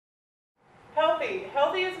healthy.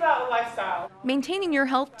 Healthy is about a lifestyle. Maintaining your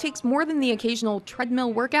health takes more than the occasional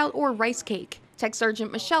treadmill workout or rice cake. Tech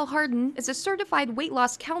Sergeant Michelle Harden is a certified weight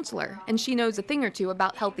loss counselor, and she knows a thing or two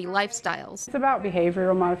about healthy lifestyles. It's about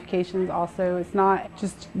behavioral modifications also. It's not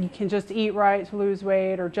just you can just eat right to lose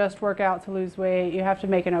weight or just work out to lose weight. You have to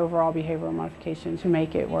make an overall behavioral modification to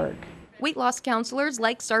make it work. Weight loss counselors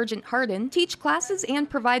like Sergeant Harden teach classes and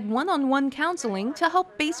provide one-on-one counseling to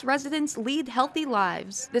help base residents lead healthy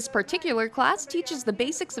lives. This particular class teaches the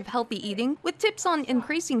basics of healthy eating with tips on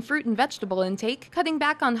increasing fruit and vegetable intake, cutting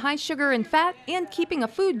back on high sugar and fat, and keeping a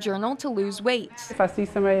food journal to lose weight. If I see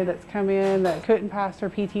somebody that's come in that couldn't pass their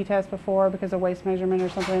PT test before because of waist measurement or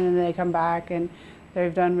something, and they come back and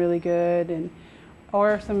they've done really good,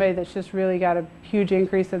 or somebody that's just really got a huge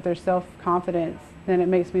increase of their self-confidence, then it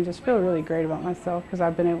makes me just feel really great about myself because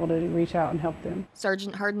I've been able to reach out and help them.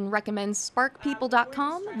 Sergeant Harden recommends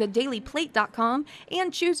SparkPeople.com, TheDailyPlate.com,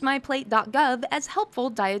 and ChooseMyPlate.gov as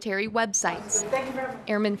helpful dietary websites. Thank you very much.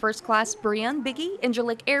 Airman First Class Breanne Biggie,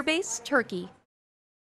 Incirlik Air Base, Turkey.